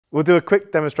we'll do a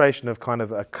quick demonstration of kind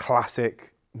of a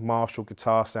classic Marshall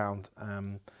guitar sound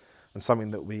and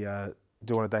something that we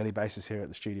do on a daily basis here at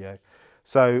the studio.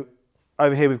 So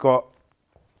over here we've got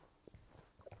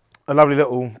a lovely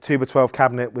little 2x12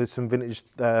 cabinet with some vintage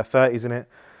 30s in it,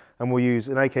 and we'll use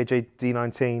an AKG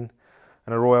D19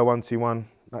 and a Royal 121,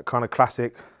 that kind of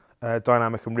classic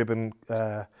dynamic and ribbon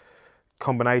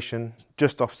combination,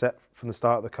 just offset from the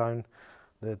start of the cone,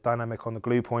 the dynamic on the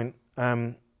glue point.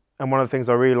 And one of the things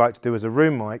I really like to do as a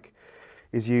room mic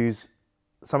is use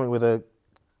something with a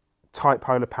tight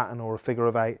polar pattern or a figure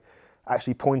of 8,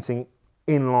 actually pointing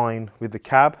in line with the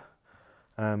cab.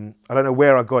 I don't know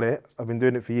where I got it. I've been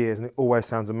doing it for years and it always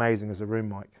sounds amazing as a room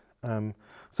mic.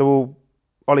 So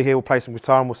Ollie here will play some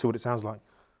guitar and we'll see what it sounds like.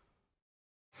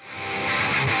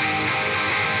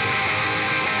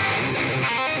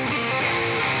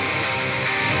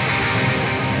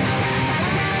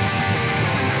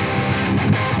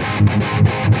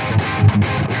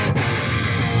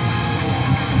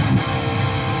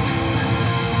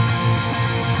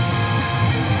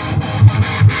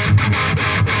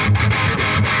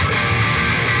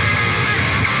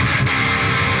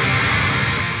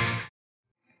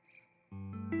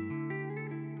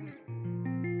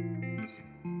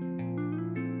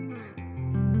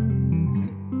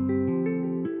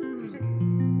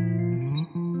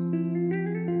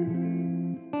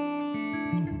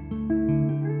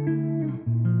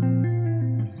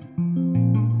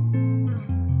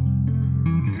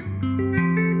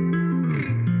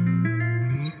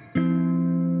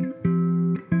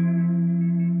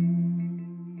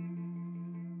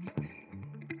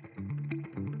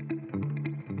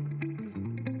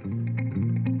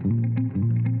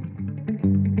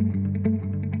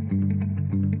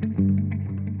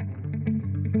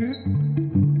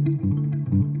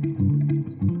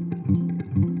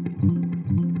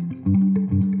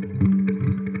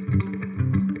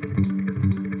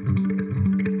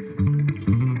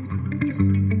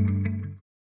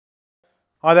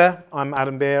 Hi there, I'm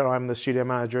Adam Beer. I'm the studio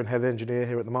manager and head engineer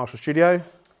here at the Marshall Studio.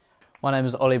 My name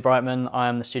is Oliver Brightman. I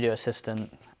am the studio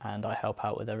assistant and I help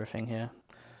out with everything here.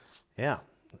 Yeah.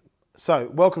 So,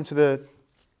 welcome to the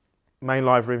main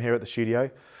live room here at the studio.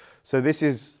 So this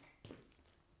is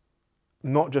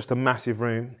not just a massive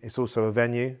room, it's also a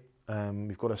venue.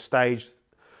 We've got a stage,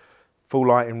 full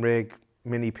lighting rig,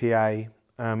 mini PA,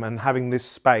 and having this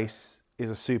space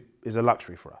is a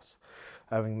luxury for us.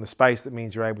 Having the space that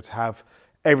means you're able to have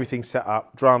everything set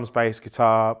up, drums, bass,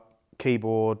 guitar,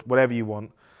 keyboard, whatever you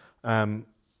want,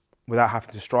 without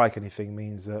having to strike anything,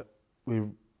 means that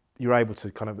you're able to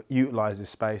kind of utilise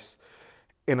this space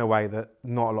in a way that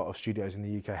not a lot of studios in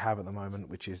the UK have at the moment,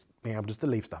 which is being able just to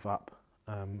leave stuff up.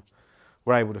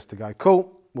 We're able just to go,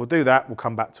 cool, we'll do that, we'll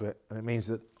come back to it. And it means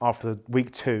that after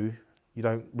week 2, you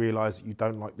don't realise that you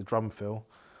don't like the drum fill,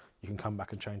 you can come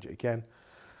back and change it again.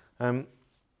 You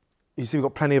see we've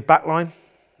got plenty of backline.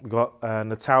 We've got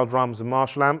Natal drums and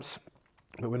Marshall amps,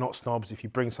 but we're not snobs. If you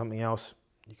bring something else,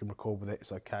 you can record with it,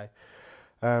 it's okay.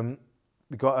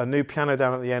 We've got a new piano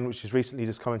down at the end, which has recently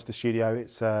just come into the studio.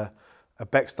 It's a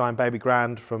Bechstein Baby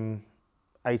Grand from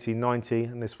 1890,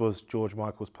 and this was George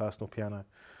Michael's personal piano.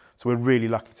 So we're really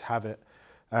lucky to have it.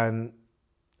 And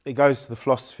it goes to the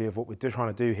philosophy of what we're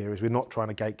trying to do here is we're not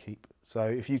trying to gatekeep. So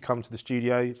if you come to the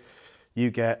studio, you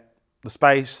get the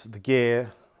space, the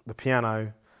gear, the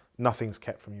piano, nothing's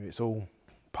kept from you. It's all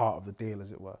part of the deal,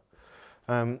 as it were.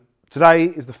 Today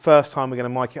is the first time we're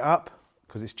going to mic it up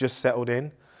because it's just settled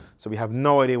in. So we have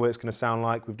no idea what it's going to sound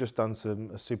like. We've just done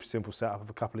a super simple setup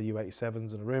of a couple of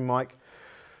U87s and a room mic.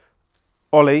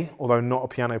 Ollie, although not a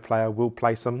piano player, will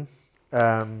play some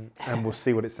and we'll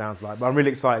see what it sounds like. But I'm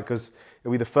really excited because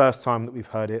it'll be the first time that we've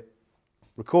heard it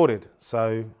recorded.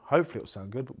 So hopefully it'll sound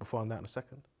good, but we'll find out in a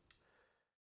second.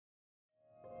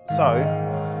 So,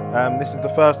 this is the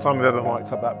first time we've ever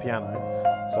mic'd up that piano,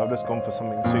 so I've just gone for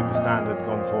something super standard,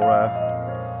 gone for a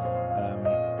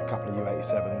couple of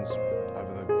U87s,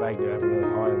 vaguely over the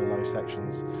high and the low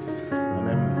sections, and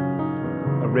then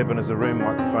a ribbon as a room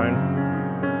microphone,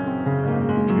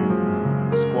 which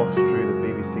you squash through the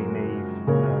BBC Neve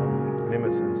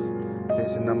limiters. See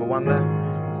it's in number 1 there,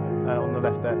 on the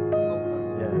left there,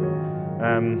 yeah.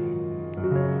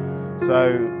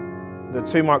 So the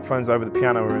 2 microphones over the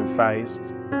piano are in phase.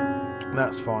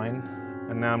 That's fine,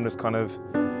 and now I'm just kind of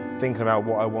thinking about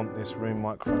what I want this room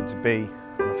microphone to be.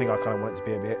 I think I kind of want it to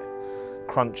be a bit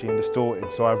crunchy and distorted,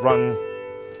 so I've run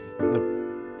the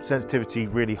sensitivity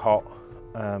really hot,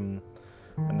 and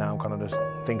now I'm kind of just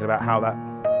thinking about how that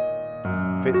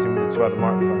fits in with the 2 other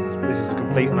microphones. But this is a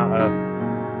complete and utter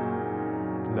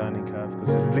learning curve, because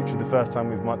this is literally the first time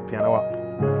we've mic'd the piano up,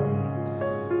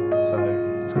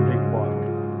 so It's completely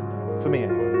wild, for me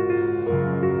anyway.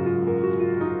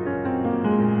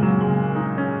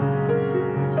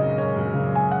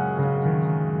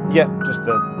 Yeah,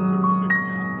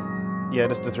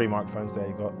 just the three microphones there.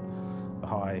 You've got the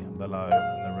high, the low,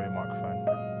 and the room microphone.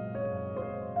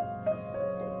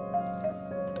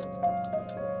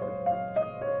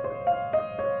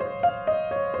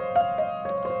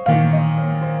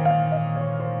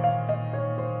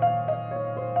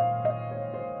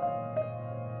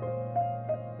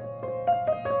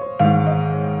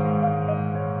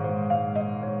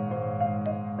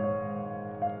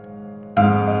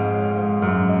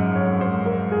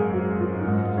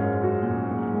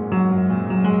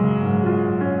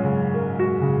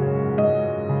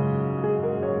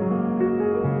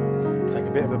 Take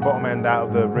a bit of the bottom end out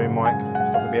of the room mic.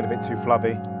 It's not going to be a bit too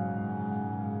flubby.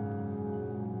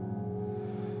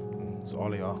 It's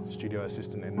Ollie, our studio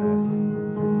assistant, in there.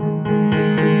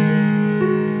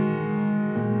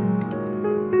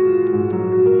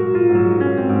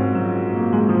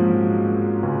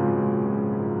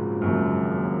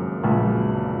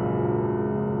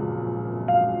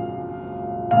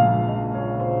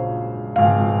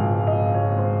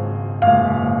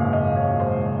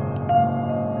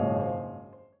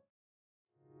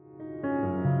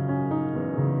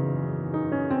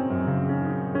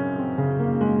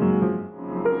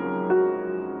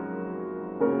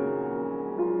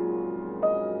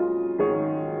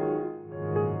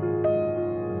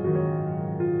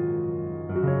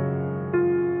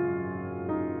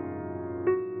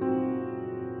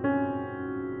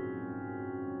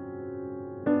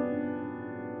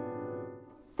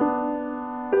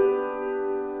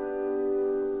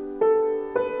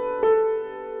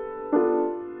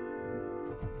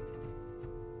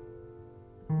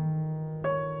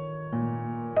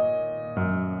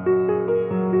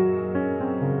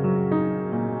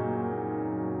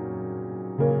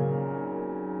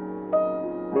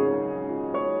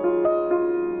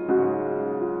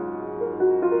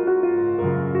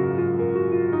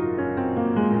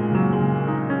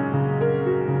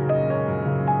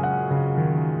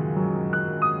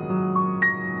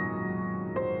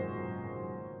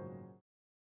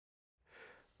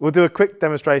 We'll do a quick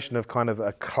demonstration of kind of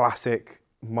a classic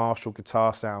Marshall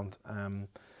guitar sound and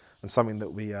something that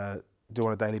we do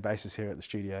on a daily basis here at the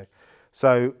studio.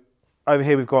 So over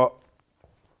here we've got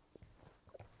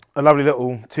a lovely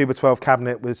little 2x12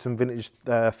 cabinet with some vintage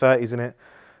 30s in it,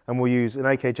 and we'll use an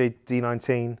AKG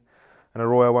D19 and a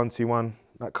Royal 121,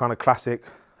 that kind of classic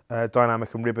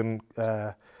dynamic and ribbon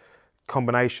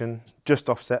combination, just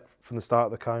offset from the start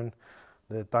of the cone,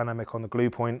 the dynamic on the glue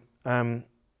point.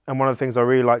 And one of the things I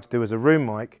really like to do as a room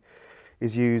mic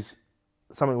is use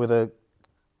something with a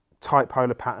tight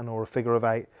polar pattern or a figure of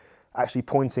 8, actually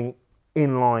pointing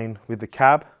in line with the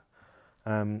cab.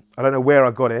 I don't know where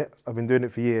I got it. I've been doing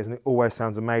it for years and it always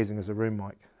sounds amazing as a room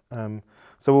mic.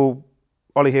 So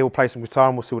Ollie here will play some guitar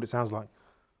and we'll see what it sounds like.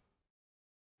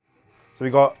 So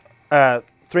we've got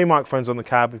 3 microphones on the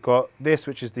cab. We've got this,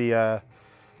 which is the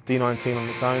D19 on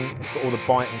its own. It's got all the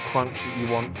bite and crunch that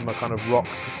you want from a kind of rock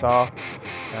guitar.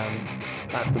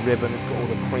 That's the ribbon. It's got all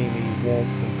the creamy warmth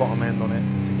and bottom end on it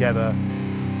together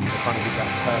to kind of give that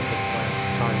perfect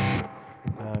tone.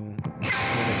 And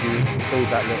then if you include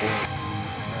that little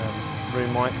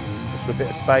room mic, just for a bit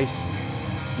of space,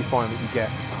 you find that you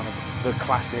get kind of the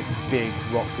classic big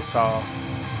rock guitar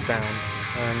sound.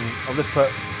 I've just put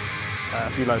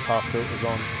a few low pass filters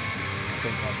on. I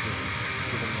think I've just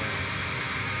given a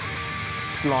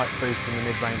slight boost in the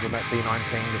mid-range on that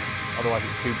D19, otherwise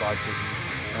it's too bitey.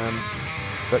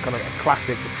 But kind of a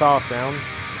classic guitar sound,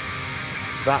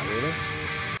 it's that really.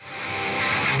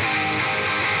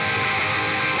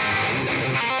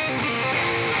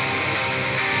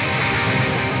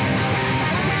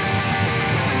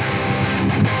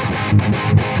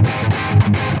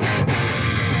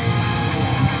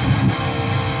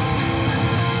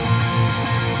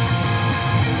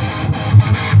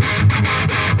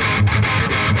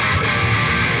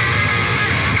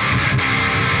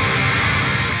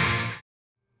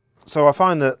 So I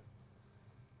find that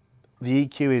the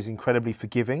EQ is incredibly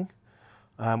forgiving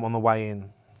on the way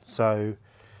in. So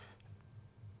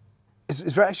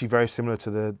it's actually very similar to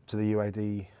the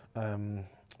UAD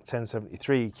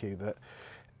 1073 EQ, that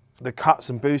the cuts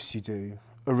and boosts you do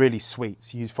are really sweet.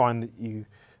 So you find that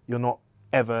you're not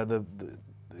ever, the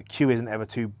Q isn't ever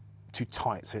too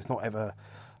tight, so it's not ever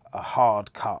a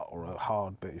hard cut or a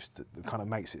hard boost that kind of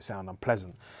makes it sound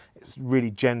unpleasant. It's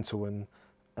really gentle and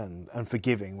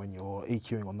forgiving when you're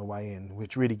EQing on the way in,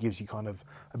 which really gives you kind of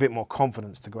a bit more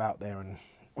confidence to go out there and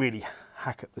really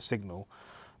hack at the signal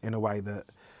in a way that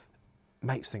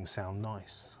makes things sound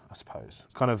nice, I suppose.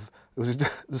 Kind of, it was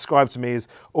described to me as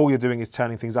all you're doing is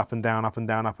turning things up and down, up and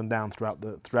down, up and down throughout.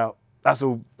 That's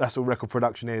all record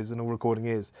production is and all recording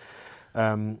is.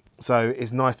 So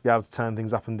it's nice to be able to turn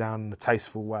things up and down in a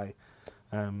tasteful way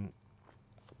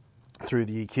through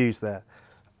the EQs there.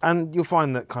 And you'll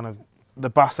find that kind of the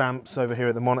bus amps over here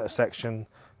at the monitor section,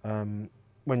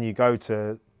 when you go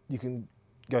to, you can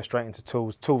go straight into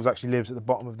tools. Tools actually lives at the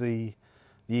bottom of the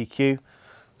EQ.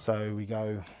 So we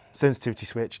go sensitivity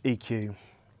switch, EQ,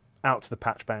 out to the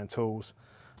patch band tools,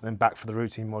 and then back for the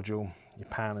routing module, your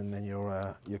pan, and then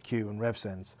your Q and rev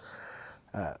sends.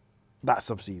 That's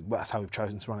how we've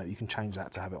chosen to run it. You can change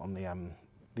that to have it on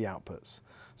the outputs.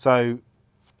 So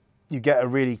you get a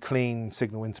really clean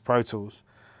signal into Pro Tools,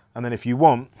 and then if you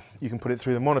want, you can put it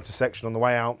through the monitor section on the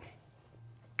way out,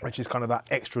 which is kind of that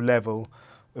extra level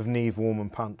of Neve, warm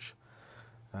and punch.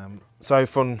 So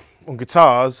on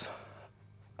guitars,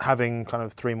 having kind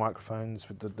of 3 microphones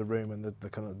with the room and the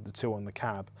kind of the 2 on the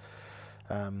cab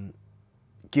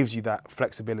gives you that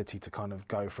flexibility to kind of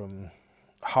go from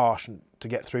harsh to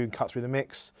get through and cut through the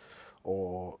mix,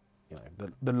 or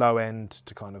the low end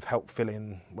to kind of help fill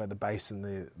in where the bass and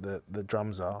the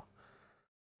drums are.